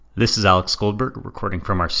This is Alex Goldberg recording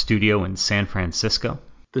from our studio in San Francisco.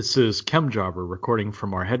 This is ChemJobber recording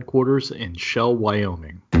from our headquarters in Shell,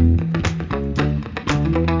 Wyoming.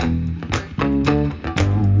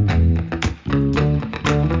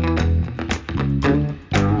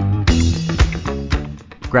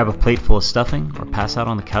 Grab a plate full of stuffing or pass out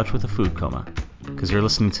on the couch with a food coma, because you're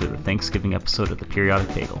listening to the Thanksgiving episode of the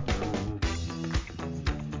Periodic Bagel.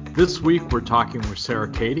 This week we're talking with Sarah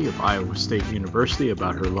Cady of Iowa State University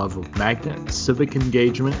about her love of magnet, civic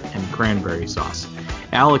engagement, and cranberry sauce.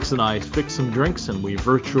 Alex and I fixed some drinks and we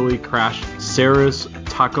virtually crashed Sarah's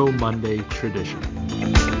Taco Monday tradition.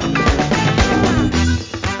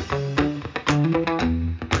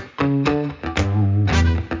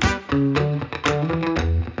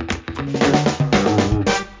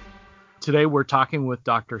 Today we're talking with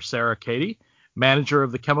Dr. Sarah Cady, manager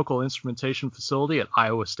of the Chemical Instrumentation Facility at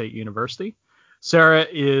Iowa State University. Sarah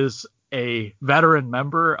is a veteran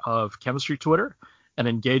member of Chemistry Twitter, an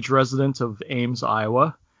engaged resident of Ames,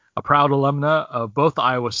 Iowa, a proud alumna of both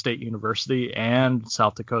Iowa State University and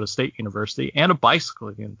South Dakota State University, and a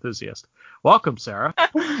bicycling enthusiast. Welcome, Sarah.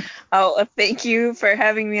 Thank you for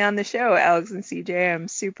having me on the show, Alex and CJ. I'm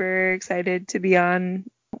super excited to be on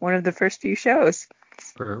one of the first few shows.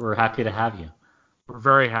 We're happy to have you. We're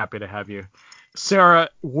very happy to have you. Sarah,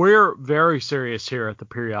 we're very serious here at the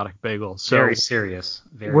Periodic Bagel. So very serious.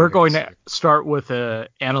 We're going to start with an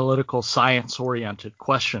analytical, science-oriented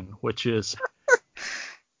question, which is,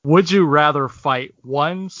 would you rather fight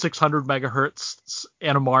one 600 megahertz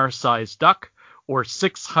NMR-sized duck or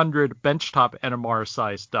 600 benchtop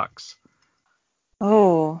NMR-sized ducks?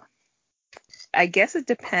 Oh, I guess it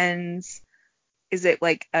depends. Is it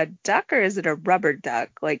like a duck or is it a rubber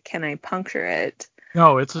duck? Like, can I puncture it?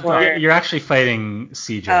 No, it's a duck. You're actually fighting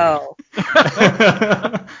CJ. Oh.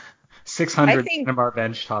 600 NMR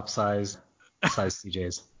benchtop size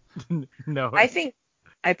CJs. No. I think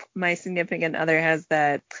my significant other has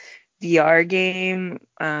that VR game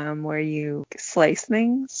where you slice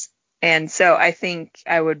things. And so I think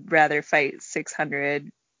I would rather fight 600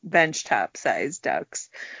 benchtop sized ducks.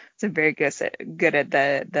 So I'm very good at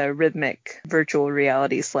the rhythmic virtual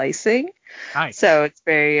reality slicing. Nice. So it's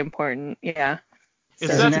very important. Yeah.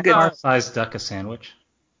 Is an NMR-sized duck a sandwich?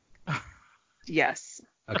 Yes.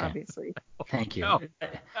 Okay. Obviously. Thank you. Oh.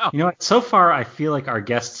 You know what? So far, I feel like our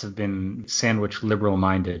guests have been sandwich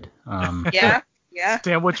liberal-minded. Yeah.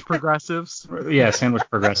 Sandwich progressives. Yeah, sandwich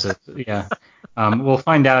progressive. Yeah. We'll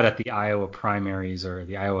find out at the Iowa primaries or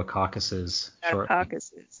the Iowa caucuses shortly.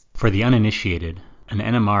 For the uninitiated, an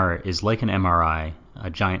NMR is like an MRI, a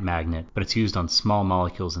giant magnet, but it's used on small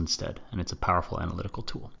molecules instead, and it's a powerful analytical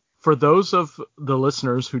tool. For those of the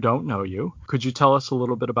listeners who don't know you, could you tell us a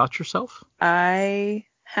little bit about yourself? I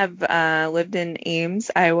have lived in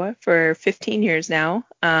Ames, Iowa for 15 years now.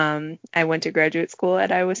 I went to graduate school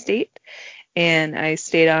at Iowa State, and I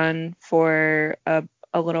stayed on for a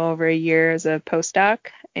little over a year as a postdoc,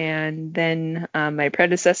 and then my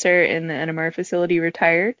predecessor in the NMR facility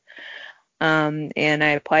retired. And I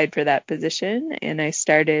applied for that position, and I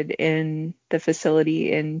started in the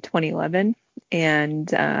facility in 2011,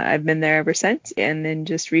 and I've been there ever since, and then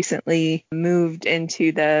just recently moved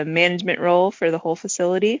into the management role for the whole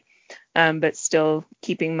facility, but still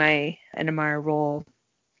keeping my NMR role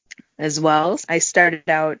as well. I started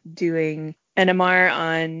out doing NMR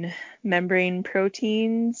on membrane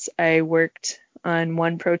proteins. I worked on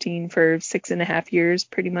one protein for 6.5 years,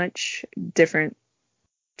 pretty much, different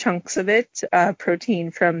chunks of it, protein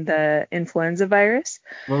from the influenza virus.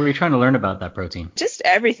 What were you trying to learn about that protein? Just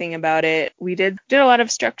everything about it. We did a lot of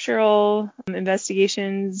structural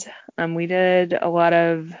investigations. We did a lot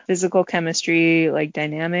of physical chemistry, like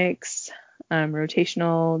dynamics,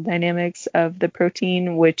 rotational dynamics of the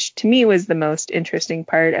protein, which to me was the most interesting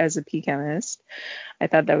part as a P chemist. I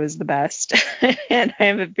thought that was the best. And I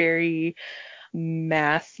have a very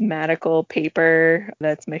mathematical paper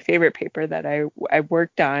that's my favorite paper that I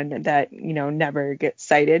worked on that never gets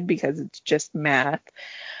cited because it's just math.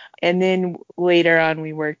 And then later on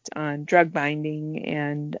we worked on drug binding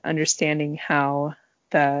and understanding how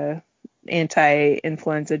the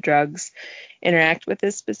anti-influenza drugs interact with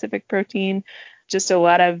this specific protein. Just a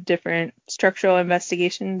lot of different structural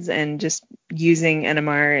investigations and just using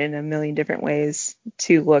NMR in a million different ways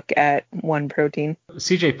to look at one protein.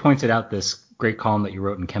 CJ pointed out this great column that you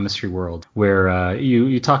wrote in Chemistry World, where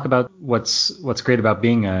you talk about what's great about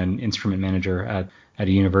being an instrument manager at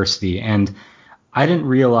a university. And I didn't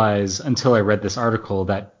realize until I read this article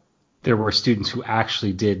that there were students who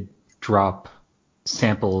actually did drop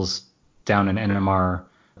samples down an NMR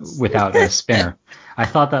without a spinner. I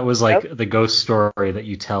thought that was like the ghost story that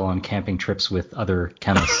you tell on camping trips with other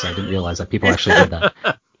chemists. I didn't realize that people actually did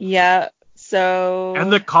that. Yeah. So.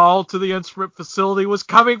 And the call to the instrument facility was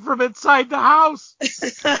coming from inside the house.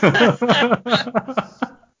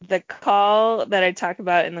 The call that I talk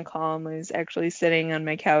about in the column was actually sitting on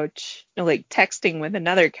my couch, like texting with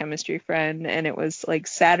another chemistry friend, and it was like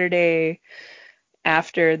Saturday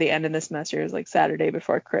after the end of the semester. It was like Saturday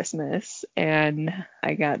before Christmas, and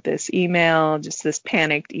I got this email, just this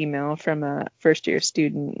panicked email from a first year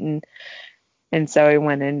student, and so I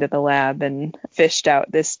went into the lab and fished out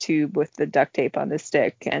this tube with the duct tape on the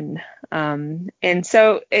stick, and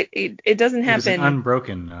so it doesn't happen. It was an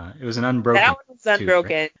unbroken. That one was unbroken.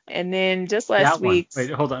 Tube, right? And then just last week.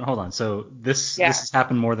 Wait, hold on. So this has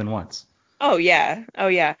happened more than once. Oh yeah.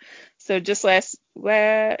 So just it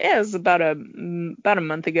was about a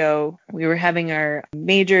month ago. We were having our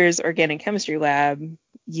majors organic chemistry lab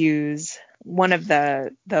use one of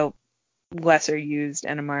the lesser used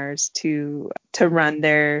NMRs to run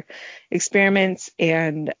their experiments,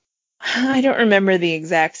 and I don't remember the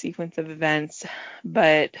exact sequence of events,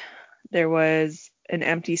 but there was an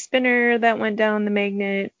empty spinner that went down the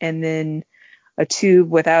magnet, and then a tube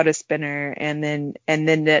without a spinner, and then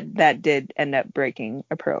that did end up breaking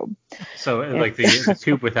a probe. So like the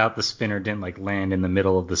tube without the spinner didn't like land in the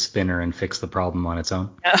middle of the spinner and fix the problem on its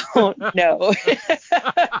own? No.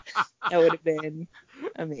 That would have been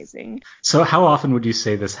amazing. So how often would you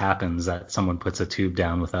say this happens, that someone puts a tube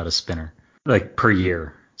down without a spinner? Like per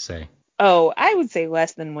year, say? Oh, I would say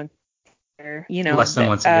less than once a year. Less than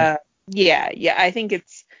once a year? Yeah. I think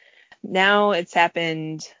it's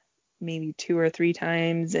happened maybe 2 or 3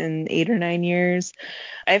 times in 8 or 9 years.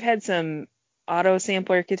 I've had some auto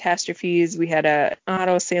sampler catastrophes. We had a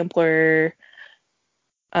auto sampler,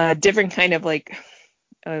 different kind of like,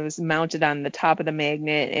 it was mounted on the top of the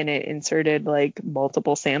magnet, and it inserted like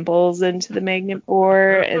multiple samples into the magnet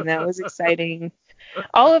bore, and that was exciting.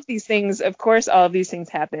 All of these things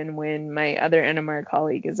happen when my other NMR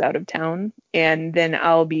colleague is out of town, and then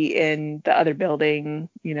I'll be in the other building,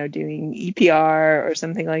 doing EPR or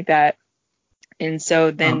something like that. And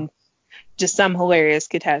so then just some hilarious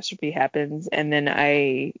catastrophe happens, and then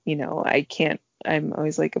I'm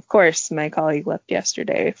always like, of course, my colleague left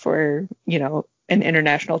yesterday for, an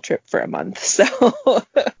international trip for a month. So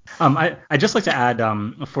I'd just like to add,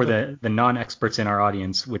 for the non-experts in our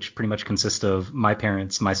audience, which pretty much consist of my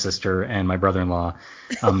parents, my sister, and my brother-in-law,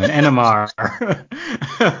 an NMR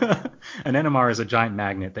an NMR is a giant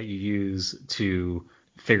magnet that you use to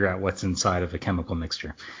figure out what's inside of a chemical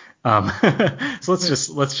mixture. So let's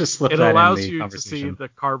just slip that in the conversation. It allows you to see the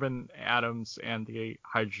carbon atoms and the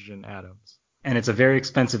hydrogen atoms. And it's a very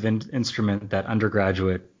expensive instrument that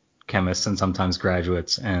undergraduate chemists and sometimes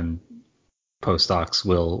graduates and postdocs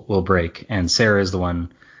will break. And Sarah is the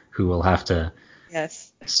one who will have to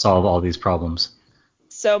solve all these problems.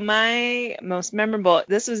 So my most memorable,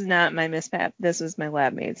 this was not my mishap, this was my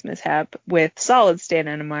lab mate's mishap with solid state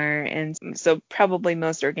NMR. And so probably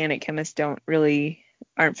most organic chemists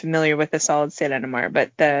aren't familiar with the solid state NMR,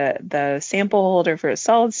 but the sample holder for a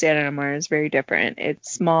solid state NMR is very different.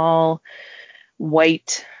 It's small,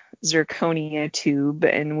 white zirconia tube,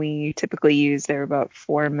 and we typically they're about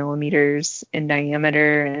 4 millimeters in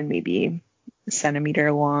diameter and maybe a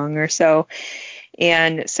centimeter long or so.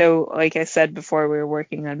 And so, like I said before, we were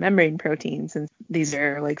working on membrane proteins, and these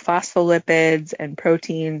are like phospholipids and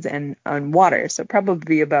proteins and water, so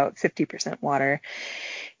probably about 50% water.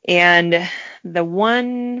 And the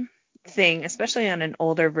one thing, especially on an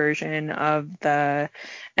older version of the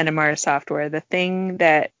NMR software, the thing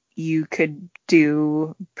that you could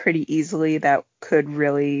do pretty easily that could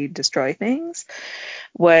really destroy things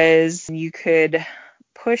was you could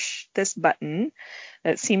push this button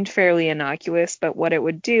that seemed fairly innocuous, but what it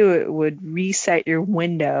would do, it would reset your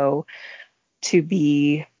window to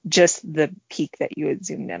be just the peak that you had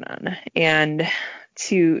zoomed in on. And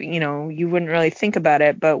you wouldn't really think about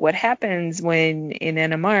it, but what happens when in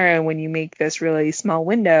NMR, when you make this really small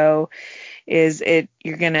window, is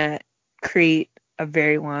you're going to create a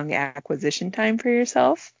very long acquisition time for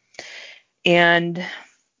yourself. And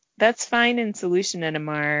that's fine in solution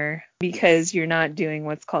NMR because you're not doing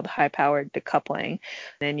what's called high-powered decoupling.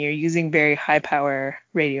 And you're using very high-power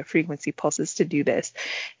radio frequency pulses to do this.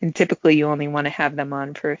 And typically you only want to have them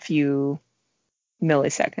on for a few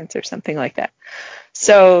milliseconds or something like that.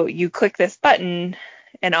 So you click this button,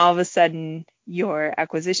 and all of a sudden your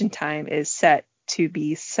acquisition time is set to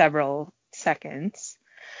be several seconds.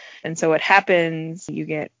 And so what happens, you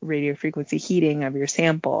get radio frequency heating of your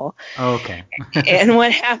sample. Oh, okay. And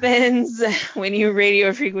what happens when you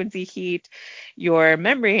radio frequency heat your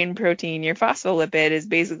membrane protein, your phospholipid, is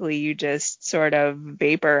basically you just sort of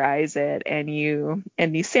vaporize it. And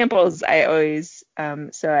these samples, I always,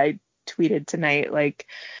 so I tweeted tonight, like,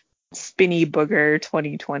 Spinny Booger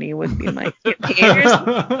 2020 would be my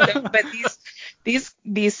campaign. But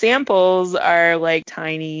these samples are like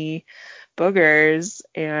tiny boogers,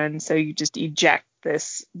 and so you just eject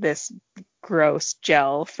this gross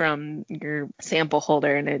gel from your sample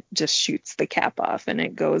holder, and it just shoots the cap off, and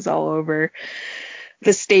it goes all over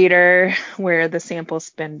the stator where the sample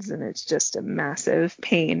spins, and it's just a massive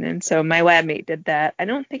pain. And so my lab mate did that. I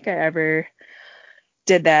don't think I ever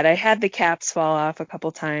did that. I had the caps fall off a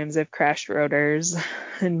couple times. I've crashed rotors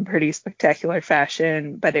in pretty spectacular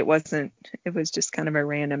fashion, but it was just kind of a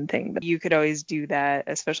random thing. But you could always do that,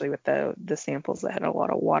 especially with the samples that had a lot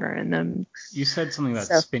of water in them. You said something about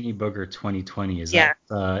Spinny Booger 2020. Is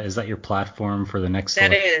that your platform for the next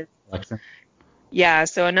election? Yeah,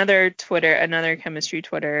 so another chemistry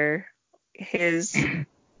Twitter, his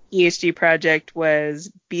PhD project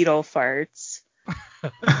was beetle farts.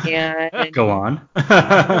 And go on.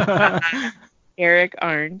 Eric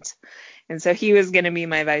Arndt, and so he was going to be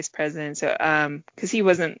my vice president. So because he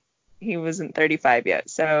wasn't 35 yet,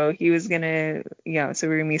 so he was gonna, so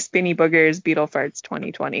we're gonna be Spinny Boogers Beetle Farts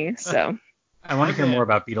 2020. So I want to hear more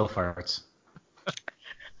about beetle farts.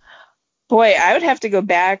 Boy, I would have to go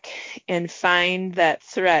back and find that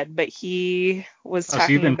thread, but he was talking about.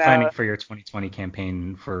 So you've been planning for your 2020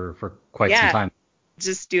 campaign for quite some time.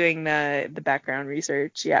 Just doing the background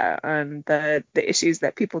research, on the issues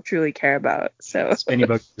that people truly care about. So Spinny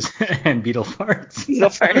Boogers and beetle farts. Beetle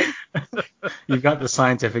farts. You've got the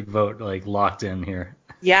scientific vote like locked in here.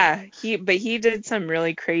 Yeah, he did some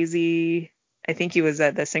really crazy. I think he was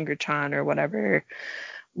at the synchrotron or whatever,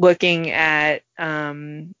 looking at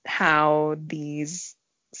how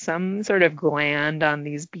some sort of gland on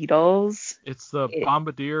these beetles. It's the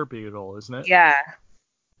bombardier beetle, isn't it?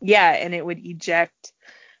 Yeah, and it would eject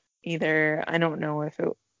either, I don't know if it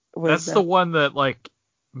was... That's the one that, like,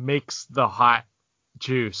 makes the hot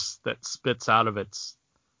juice that spits out of its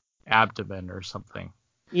abdomen or something.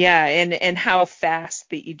 Yeah, and how fast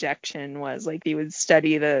the ejection was. Like, they would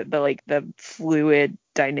study the fluid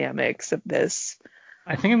dynamics of this.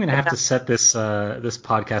 I think I'm going to have to set this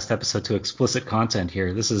podcast episode to explicit content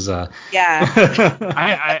here. This is...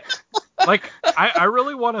 Yeah. I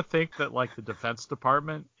really want to think that, like, the Defense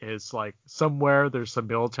Department is, like, somewhere there's some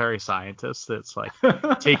military scientist that's, like,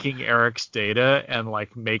 taking Eric's data and,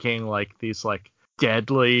 like, making, like, these, like,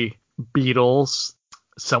 deadly beetles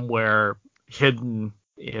somewhere hidden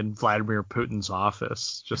in Vladimir Putin's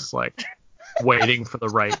office, just, like, waiting for the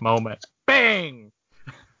right moment. Bang!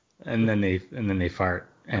 And then they fart,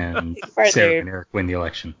 and Sarah and Eric win the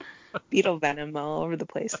election. Beetle venom all over the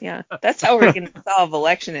place. Yeah, that's how we're going to solve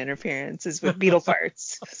election interference, is with beetle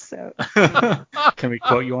farts. So can we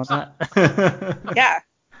quote you on that? Yeah,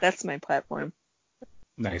 that's my platform.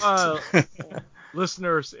 Nice.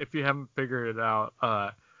 Listeners, if you haven't figured it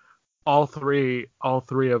out, all three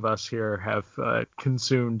of us here have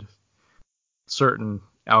consumed certain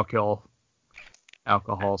alcohols.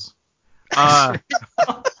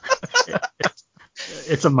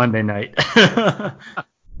 It's a Monday night.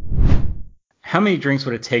 How many drinks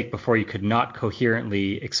would it take before you could not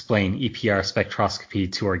coherently explain EPR spectroscopy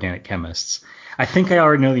to organic chemists? I think I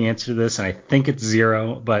already know the answer to this, and I think it's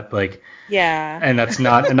 0, but like... Yeah. And that's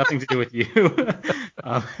nothing to do with you.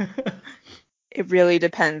 It really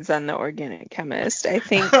depends on the organic chemist, I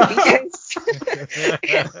think, because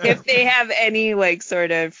if they have any, like,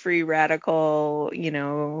 sort of free radical,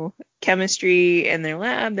 chemistry in their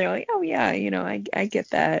lab, they're like, oh yeah, I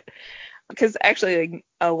get that. Because actually, like,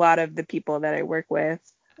 a lot of the people that I work with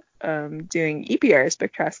doing EPR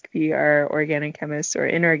spectroscopy are organic chemists or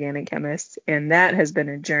inorganic chemists, and that has been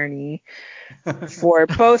a journey for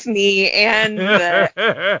both me and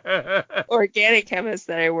the organic chemists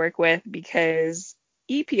that I work with, because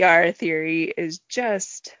EPR theory is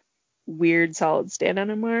just weird solid state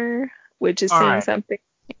NMR, which is saying something.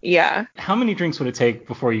 Yeah. How many drinks would it take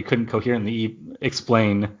before you couldn't coherently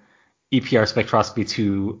explain EPR spectroscopy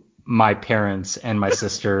to my parents and my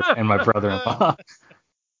sister and my brother-in-law?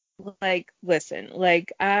 Like, listen,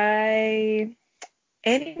 like, any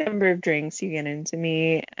number of drinks you get into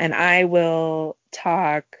me, and I will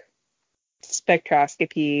talk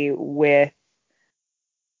spectroscopy with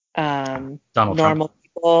normal Trump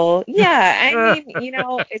people. Yeah, I mean,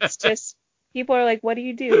 it's just, people are like, what do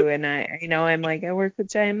you do? And I'm like, I work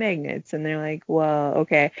with giant magnets. And they're like, well,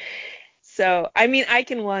 okay. So, I mean, I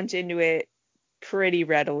can launch into it pretty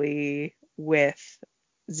readily with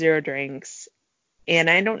 0 drinks, and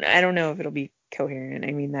I don't know if it'll be coherent.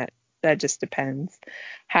 I mean, that just depends.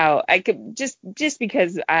 How I could just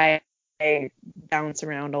because I bounce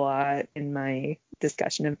around a lot in my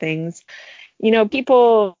discussion of things.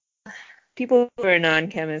 People who are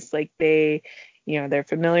non-chemists, like they're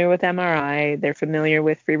familiar with MRI, they're familiar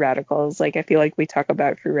with free radicals. Like, I feel like we talk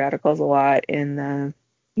about free radicals a lot in the,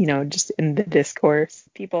 just in the discourse.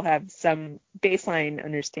 People have some baseline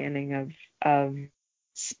understanding of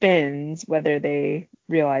spins, whether they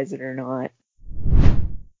realize it or not.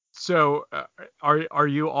 So, are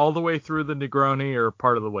you all the way through the Negroni or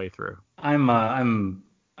part of the way through? I'm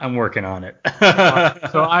working on it.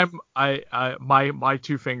 So my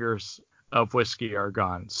 2 fingers of whiskey are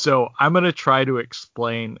gone. So I'm gonna try to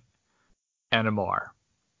explain NMR.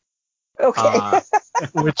 Okay.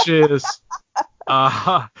 Which is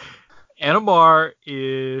NMR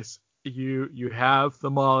is you have the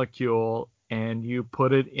molecule and you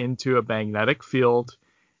put it into a magnetic field,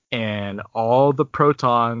 and all the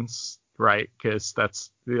protons, right? Because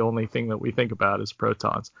that's the only thing that we think about is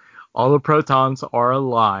protons. All the protons are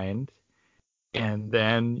aligned, and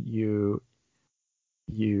then you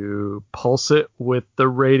pulse it with the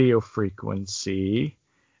radio frequency,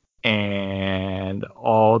 and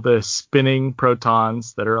all the spinning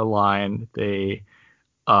protons that are aligned, they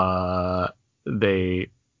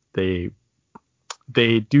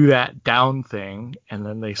do that down thing, and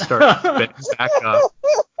then they start spinning back up.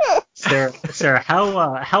 Sarah,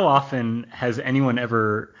 how often has anyone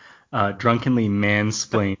ever drunkenly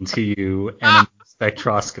mansplained to you NMR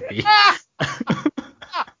spectroscopy?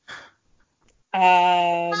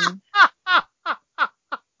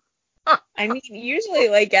 I mean, usually,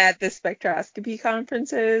 like, at the spectroscopy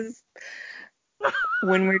conferences,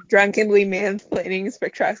 when we're drunkenly mansplaining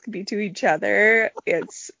spectroscopy to each other,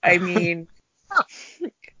 I mean,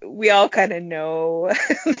 we all kind of know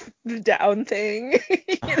the down thing,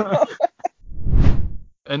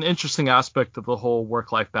 An interesting aspect of the whole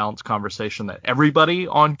work-life balance conversation that everybody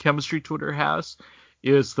on chemistry Twitter has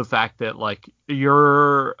is the fact that, like,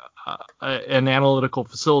 you're an analytical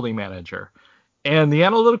facility manager. And the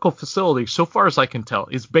analytical facility, so far as I can tell,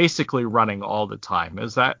 is basically running all the time.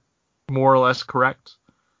 Is that more or less correct?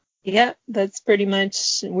 Yeah, that's pretty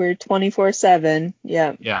much, we're 24/7.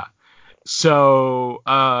 Yeah. Yeah. So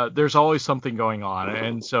there's always something going on.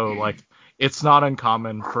 And so, like, it's not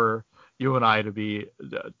uncommon for you and I to be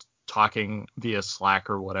talking via Slack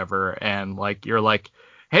or whatever. And, like, you're like,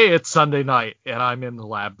 hey, it's Sunday night and I'm in the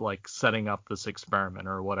lab, like, setting up this experiment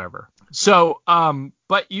or whatever. So,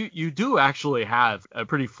 but you do actually have a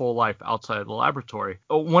pretty full life outside of the laboratory.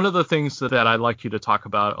 One of the things that I'd like you to talk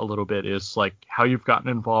about a little bit is, like, how you've gotten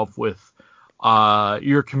involved with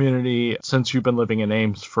your community since you've been living in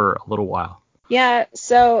Ames for a little while. Yeah,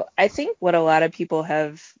 so I think what a lot of people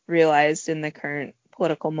have realized in the current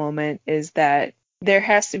political moment is that there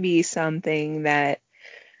has to be something that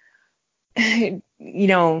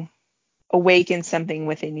awaken something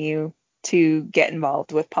within you to get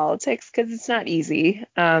involved with politics, because it's not easy.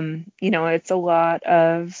 It's a lot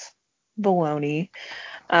of baloney.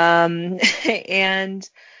 And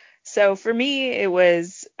so for me, it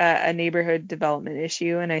was a neighborhood development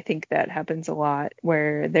issue. And I think that happens a lot,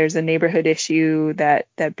 where there's a neighborhood issue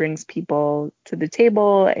that brings people to the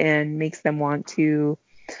table and makes them want to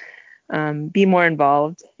be more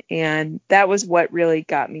involved. And that was what really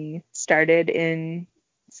got me started in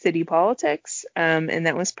city politics. And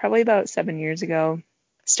that was probably about 7 years ago.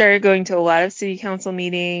 Started going to a lot of city council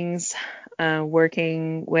meetings,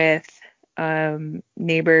 working with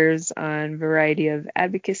neighbors on a variety of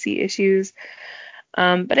advocacy issues.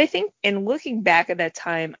 But I think, in looking back at that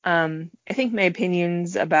time, I think my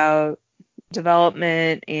opinions about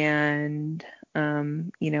development and,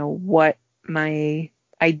 what my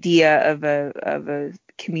idea of a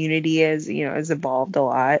community is, has evolved a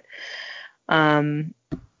lot.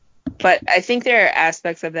 But I think there are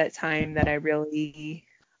aspects of that time that I'm really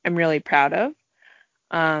proud of.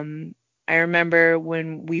 I remember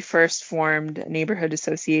when we first formed a neighborhood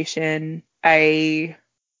association, I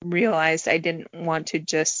realized I didn't want to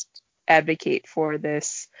just advocate for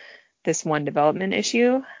this one development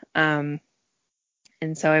issue. And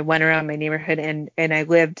so I went around my neighborhood, and I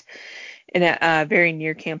lived in a very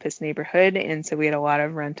near campus neighborhood. And so we had a lot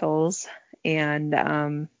of rentals, and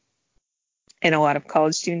and a lot of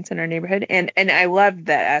college students in our neighborhood. And I loved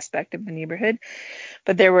that aspect of the neighborhood.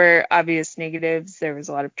 But there were obvious negatives. There was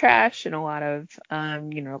a lot of trash and a lot of,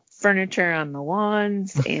 furniture on the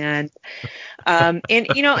lawns and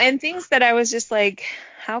things that I was just like,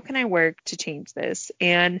 how can I work to change this?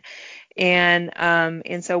 And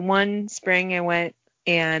so one spring I went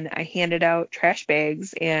and I handed out trash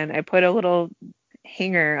bags and I put a little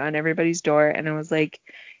hanger on everybody's door and I was like,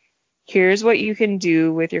 here's what you can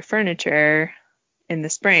do with your furniture in the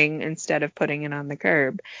spring instead of putting it on the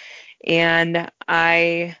curb. And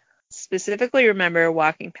I specifically remember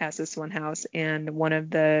walking past this one house and one of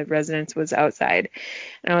the residents was outside.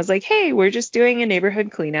 And I was like, hey, we're just doing a neighborhood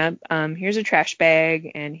cleanup. Here's a trash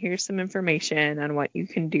bag and here's some information on what you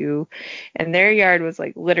can do. And their yard was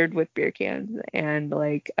like littered with beer cans and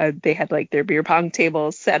like they had like their beer pong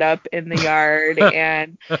tables set up in the yard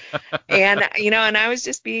and I was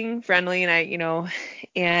just being friendly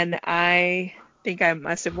and I think I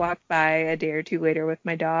must have walked by a day or two later with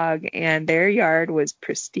my dog and their yard was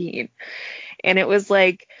pristine. And it was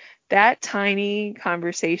like that tiny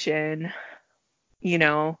conversation,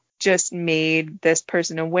 just made this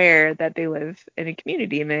person aware that they live in a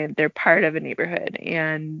community and they're part of a neighborhood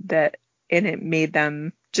and it made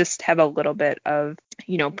them just have a little bit of,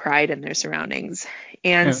 pride in their surroundings.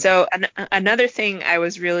 And so another thing I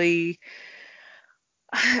was really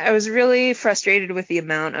frustrated with the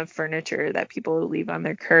amount of furniture that people leave on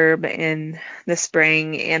their curb in the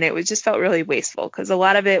spring. And it just felt really wasteful because a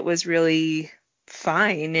lot of it was really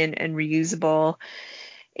fine and reusable.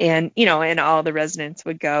 And, and all the residents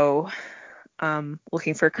would go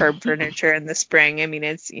looking for curb furniture in the spring. I mean,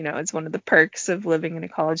 it's one of the perks of living in a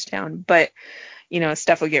college town. But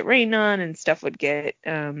stuff would get rained on and stuff would get,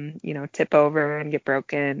 tip over and get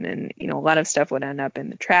broken. And, a lot of stuff would end up in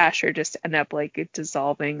the trash or just end up like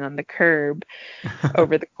dissolving on the curb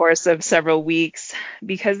over the course of several weeks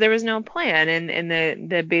because there was no plan.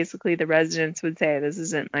 And basically the residents would say, this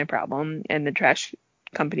isn't my problem. And the trash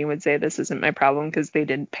company would say, this isn't my problem because they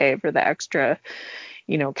didn't pay for the extra,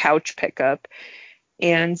 couch pickup.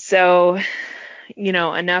 And so,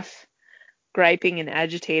 enough griping and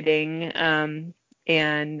agitating.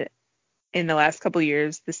 And in the last couple of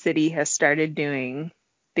years, the city has started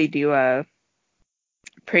they do a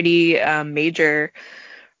pretty major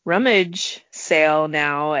rummage sale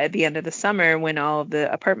now at the end of the summer when all of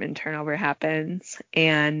the apartment turnover happens.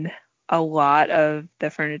 And a lot of the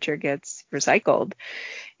furniture gets recycled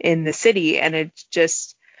in the city. And it's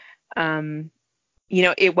just,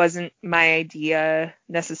 it wasn't my idea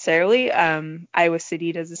necessarily. Iowa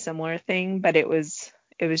City does a similar thing, but it was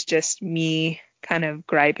just me kind of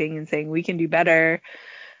griping and saying, we can do better.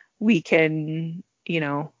 We can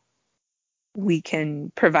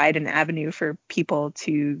provide an avenue for people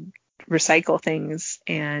to recycle things.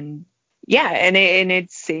 And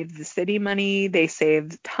it saved the city money. They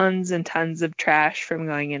saved tons and tons of trash from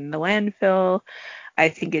going in the landfill. I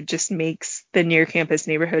think it just makes the near campus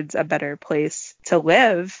neighborhoods a better place to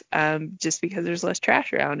live, just because there's less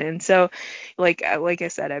trash around. And so, like I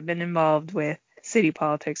said, I've been involved with city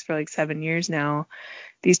politics for like 7 years now.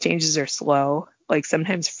 These changes are slow, like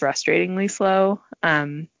sometimes frustratingly slow.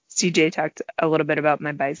 CJ talked a little bit about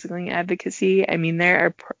my bicycling advocacy. I mean,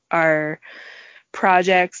 there are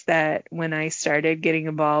projects that when I started getting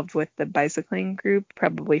involved with the bicycling group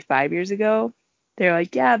probably 5 years ago, they're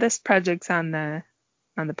like, yeah, this project's on the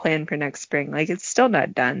plan for next spring. Like, it's still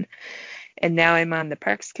not done. And now I'm on the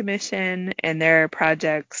Parks Commission, and there are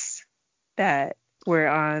projects that were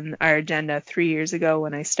on our agenda 3 years ago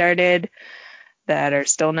when I started that are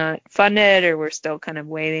still not funded, or we're still kind of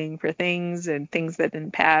waiting for things and things that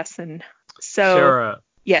didn't pass. And so, Sarah,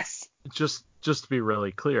 yes, just to be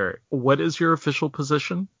really clear, what is your official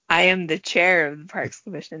position? I am the chair of the Parks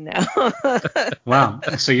Commission now. Wow.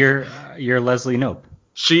 So you're Leslie Knope.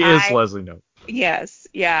 She is Leslie Knope. Yes.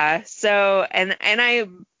 Yeah. So, and I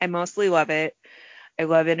mostly love it. I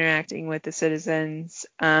love interacting with the citizens.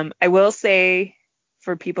 I will say,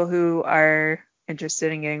 for people who are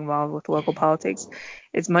interested in getting involved with local politics,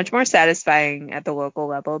 it's much more satisfying at the local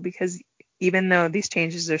level because even though these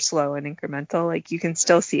changes are slow and incremental, like you can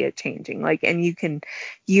still see it changing. Like, and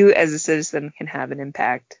you as a citizen can have an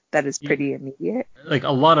impact that is pretty immediate. Like,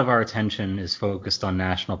 a lot of our attention is focused on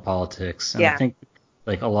national politics, and Yeah. I think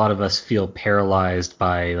like a lot of us feel paralyzed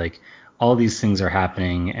by like all these things are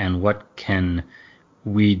happening and what can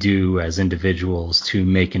we do as individuals to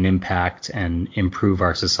make an impact and improve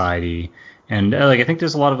our society. And like I think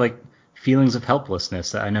there's a lot of like feelings of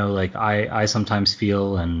helplessness that I know like I sometimes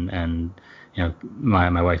feel, and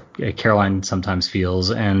my wife Caroline sometimes feels,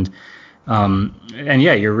 and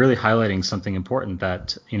yeah, you're really highlighting something important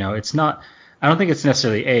that it's not I don't think it's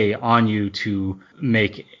necessarily on you to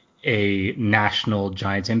make a national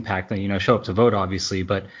giant impact and show up to vote, obviously,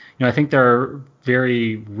 but I think there are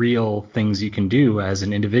very real things you can do as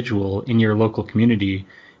an individual in your local community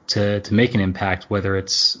to make an impact, whether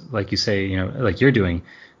it's like you say, like you're doing,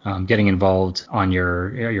 getting involved on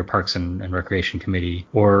your parks and recreation committee,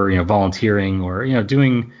 or volunteering, or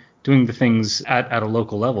doing the things at a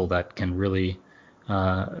local level that can really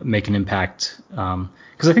make an impact.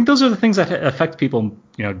 Because I think those are the things that affect people,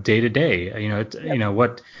 day to day.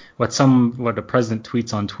 What a president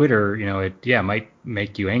tweets on Twitter, it might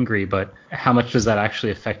make you angry, but how much does that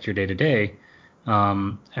actually affect your day to day?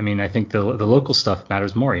 I think the local stuff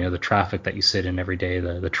matters more. The traffic that you sit in every day,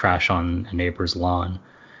 the trash on a neighbor's lawn.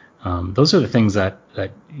 Those are the things that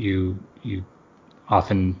you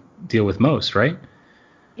often deal with most, right?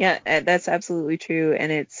 Yeah, that's absolutely true.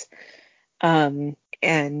 And it's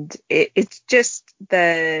just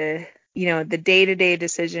the day-to-day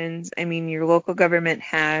decisions. Your local government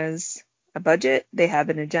has a budget, they have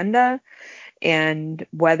an agenda, and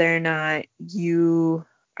whether or not you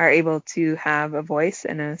are able to have a voice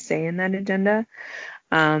and a say in that agenda,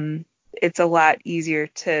 it's a lot easier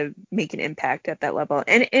to make an impact at that level.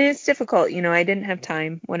 And it's difficult. I didn't have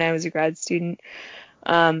time when I was a grad student.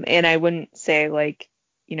 And I wouldn't say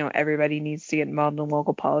everybody needs to get involved in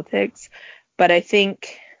local politics. But I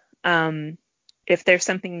think if there's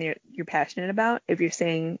something that you're passionate about, if you're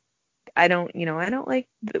saying, I don't like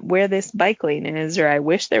where this bike lane is, or I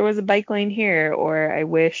wish there was a bike lane here, or I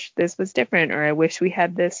wish this was different, or I wish we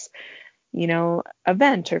had this,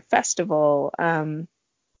 event or festival.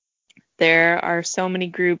 There are so many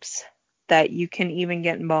groups that you can even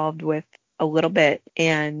get involved with a little bit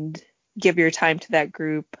and give your time to that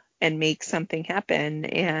group and make something happen.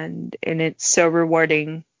 And it's so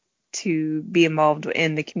rewarding to be involved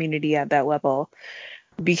in the community at that level,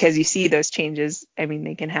 because you see those changes.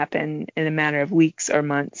 They can happen in a matter of weeks or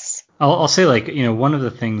months. I'll say, one of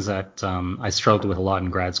the things that I struggled with a lot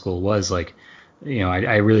in grad school was I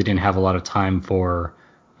really didn't have a lot of time for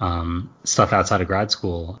stuff outside of grad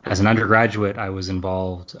school. As an undergraduate, I was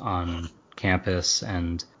involved on campus,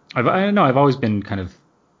 and I've always been kind of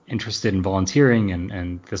interested in volunteering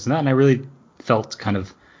and this and that, and I really felt kind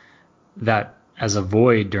of that as a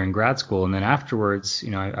void during grad school. And then afterwards,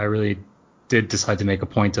 I really did decide to make a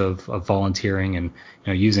point of volunteering, and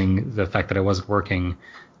using the fact that I wasn't working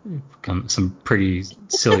some pretty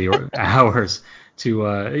silly hours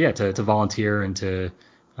to volunteer and to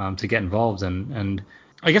get involved. And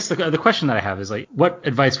I guess the question that I have is, what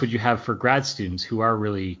advice would you have for grad students who are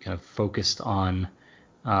really kind of focused on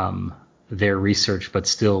their research but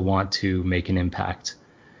still want to make an impact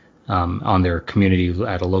on their community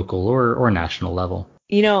at a local or national level?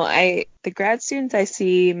 The grad students I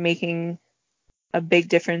see making a big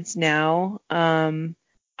difference now.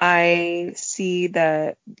 I see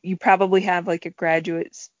that you probably have a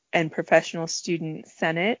graduate and professional student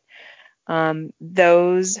senate.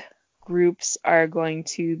 Those groups are going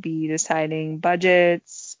to be deciding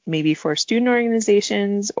budgets, maybe for student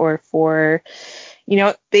organizations, or for,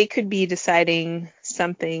 they could be deciding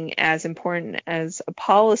something as important as a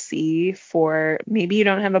policy for, maybe you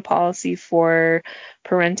don't have a policy for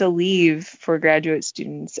parental leave for graduate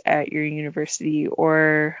students at your university,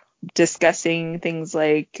 or discussing things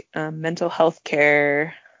like mental health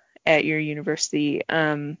care at your university.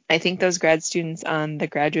 I think those grad students on the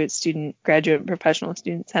graduate and professional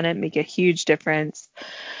student senate make a huge difference.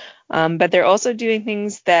 But they're also doing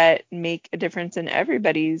things that make a difference in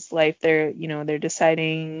everybody's life. They're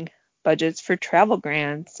deciding budgets for travel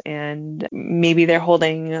grants, and maybe they're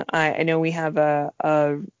holding, I know we have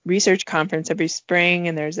a research conference every spring,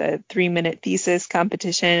 and there's a 3-minute thesis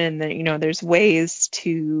competition, and then, there's ways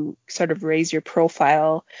to sort of raise your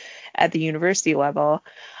profile at the university level.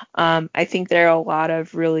 I think there are a lot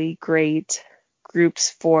of really great groups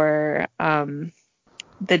for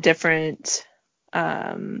the different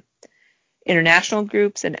international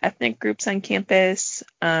groups and ethnic groups on campus.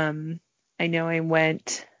 I know I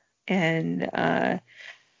went and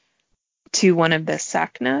to one of the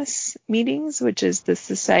SACNAS meetings, which is the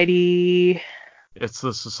Society. It's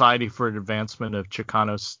the Society for Advancement of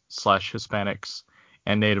Chicanos/Hispanics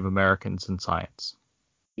and Native Americans in Science.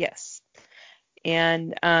 Yes.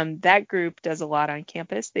 And that group does a lot on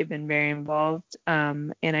campus. They've been very involved.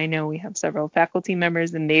 And I know we have several faculty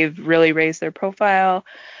members, and they've really raised their profile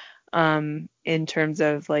in terms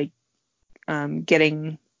of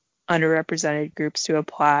getting underrepresented groups to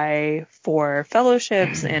apply for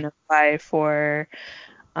fellowships and apply for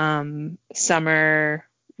summer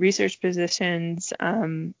research positions.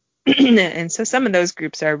 And so some of those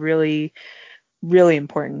groups are really really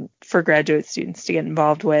important for graduate students to get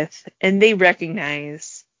involved with. And they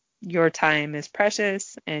recognize your time is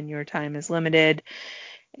precious and your time is limited,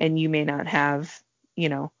 and you may not have,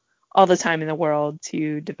 all the time in the world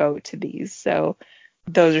to devote to these. So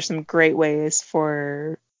those are some great ways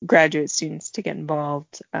for graduate students to get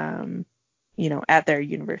involved, at their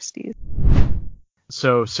universities.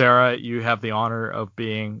 So, Sarah, you have the honor of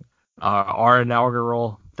being our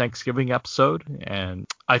inaugural Thanksgiving episode, and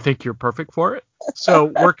I think you're perfect for it. So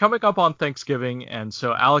we're coming up on Thanksgiving, and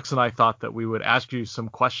so Alex and I thought that we would ask you some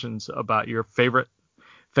questions about your favorite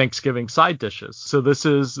Thanksgiving side dishes. So this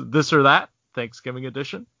is This or That Thanksgiving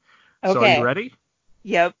edition. Okay. So are you ready?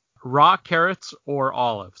 Yep. Raw carrots or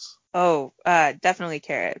olives? Oh, definitely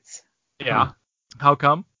carrots. Yeah. How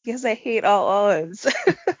come? Because I hate all olives.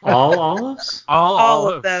 All olives? All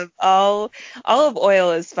olives. Of them. Olive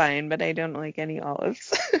oil is fine, but I don't like any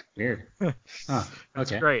olives. Weird. Huh.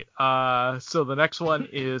 That's Okay. great. So the next one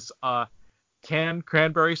is canned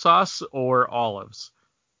cranberry sauce or olives?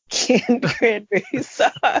 Canned cranberry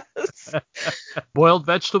sauce. Boiled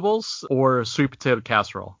vegetables or sweet potato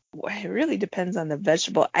casserole? It really depends on the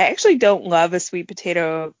vegetable. I actually don't love a sweet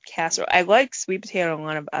potato casserole. I like sweet potato in a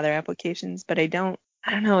lot of other applications, but I don't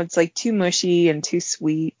know. It's like too mushy and too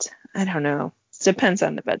sweet. I don't know. It depends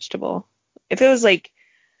on the vegetable. If it was like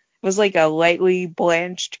a lightly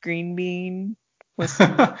blanched green bean with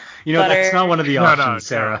butter. That's not one of the options,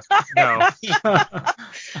 Sarah. No.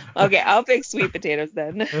 Okay, I'll pick sweet potatoes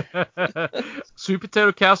then. Sweet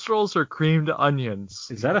potato casseroles or creamed onions?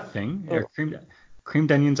 Is that a thing? Are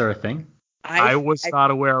creamed onions are a thing? I was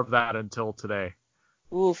not aware of that until today.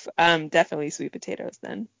 Oof. Definitely sweet potatoes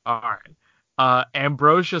then. All right.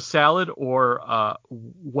 Ambrosia salad or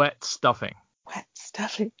wet stuffing? Wet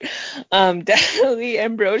stuffing. Definitely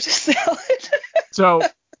ambrosia salad. So,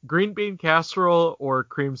 green bean casserole or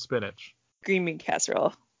cream spinach? Green bean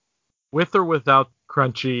casserole. With or without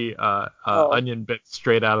crunchy onion bits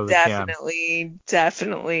straight out of the can?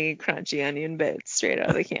 Definitely crunchy onion bits straight out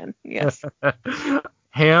of the can. Yes.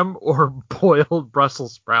 Ham or boiled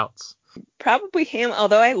Brussels sprouts? Probably ham,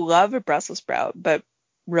 although I love a Brussels sprout, but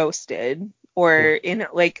roasted or in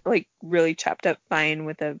like really chopped up fine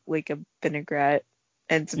with a vinaigrette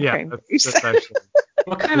and some cranberries.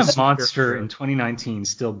 What kind of monster in 2019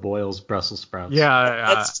 still boils Brussels sprouts? Yeah,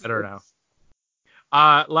 I don't know.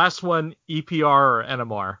 Last one, EPR or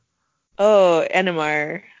NMR? Oh,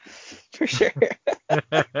 NMR for sure.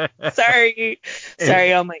 Sorry,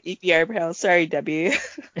 all my EPR pals. Sorry, Debbie.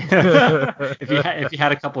 If you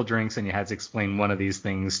had a couple drinks and you had to explain one of these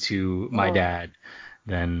things to my dad,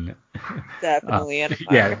 then definitely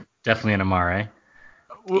NMR. Yeah, definitely NMR, eh?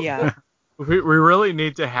 Yeah. We really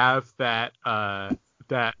need to have that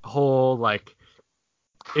whole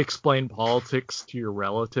explain politics to your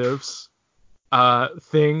relatives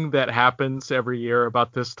thing that happens every year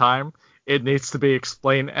about this time. It needs to be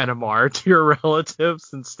explain NMR to your relatives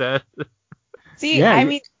instead. See, I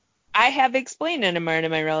mean, I have explained NMR to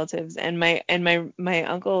my relatives and my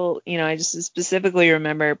uncle. I just specifically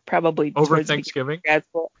remember probably over Thanksgiving. Grad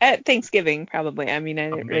school, at Thanksgiving, probably. I mean,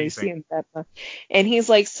 I didn't really see him that much. And he's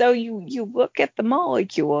like, "So you look at the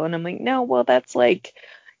molecule?" And I'm like, "No, well, that's like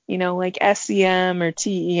SEM or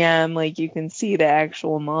TEM. Like you can see the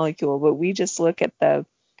actual molecule, but we just look at the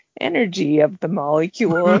energy of the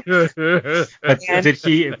molecule."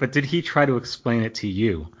 But did he try to explain it to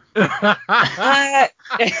you?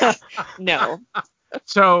 No.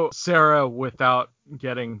 So, Sarah, without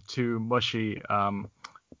getting too mushy, or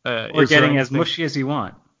getting as mushy as you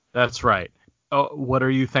want. That's right. What are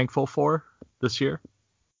you thankful for this year?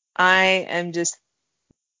 I am just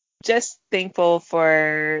thankful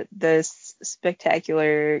for this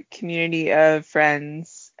spectacular community of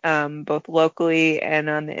friends, both locally and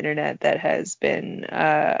on the internet, that has been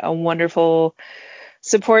a wonderful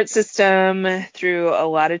support system through a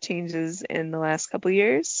lot of changes in the last couple of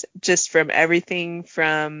years, just from everything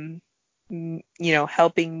from,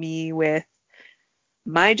 helping me with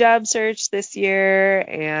my job search this year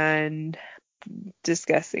and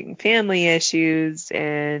discussing family issues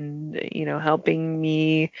and, helping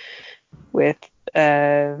me with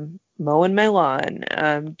mowing my lawn.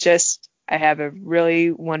 I have a really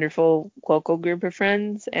wonderful local group of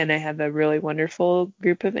friends, and I have a really wonderful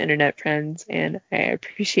group of internet friends, and I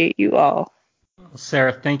appreciate you all.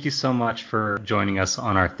 Sarah, thank you so much for joining us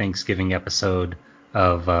on our Thanksgiving episode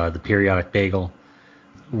of the Periodic Bagel.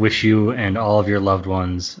 Wish you and all of your loved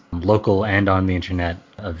ones, local and on the internet,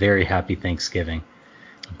 a very happy Thanksgiving.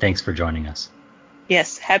 Thanks for joining us.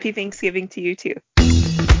 Yes, happy Thanksgiving to you too.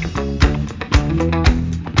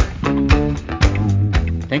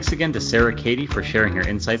 Thanks again to Sarah Cady for sharing her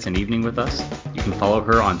insights and evening with us. You You can follow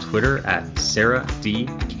her on Twitter at Sarah D.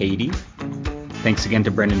 Cady. Thanks again to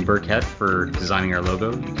Brendan Burkett for designing our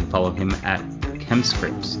logo. You can follow him at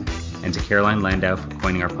Chemscripts, and to Caroline Landau for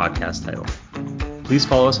coining our podcast title. Please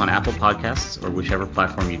follow us on Apple Podcasts or whichever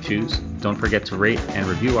platform you choose. Don't forget to rate and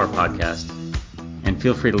review our podcast, and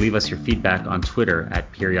feel free to leave us your feedback on Twitter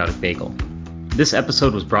at Periodic Bagel. This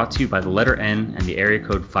episode was brought to you by the letter N and the area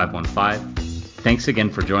code 515. Thanks again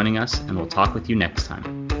for joining us, and we'll talk with you next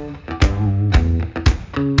time.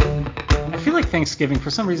 I feel like Thanksgiving, for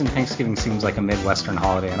some reason, Thanksgiving seems like a Midwestern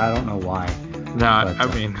holiday, and I don't know why. No, but, I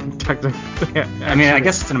mean, technically. I mean, I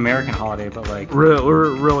guess it's an American holiday, but like.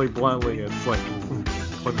 Really bluntly, it's like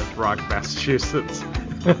Plymouth Rock, Massachusetts.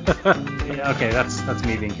 Yeah, okay, that's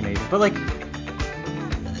me being Canadian. But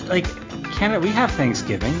like Canada, we have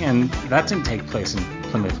Thanksgiving, and that didn't take place in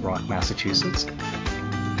Plymouth Rock, Massachusetts.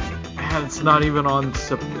 And it's not even on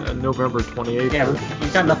November 28th. Yeah,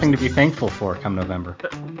 we've got nothing to be thankful for come November.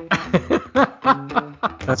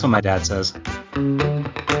 That's what my dad says.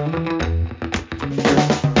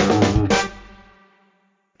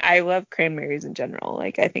 I love cranberries in general.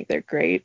 Like, I think they're great.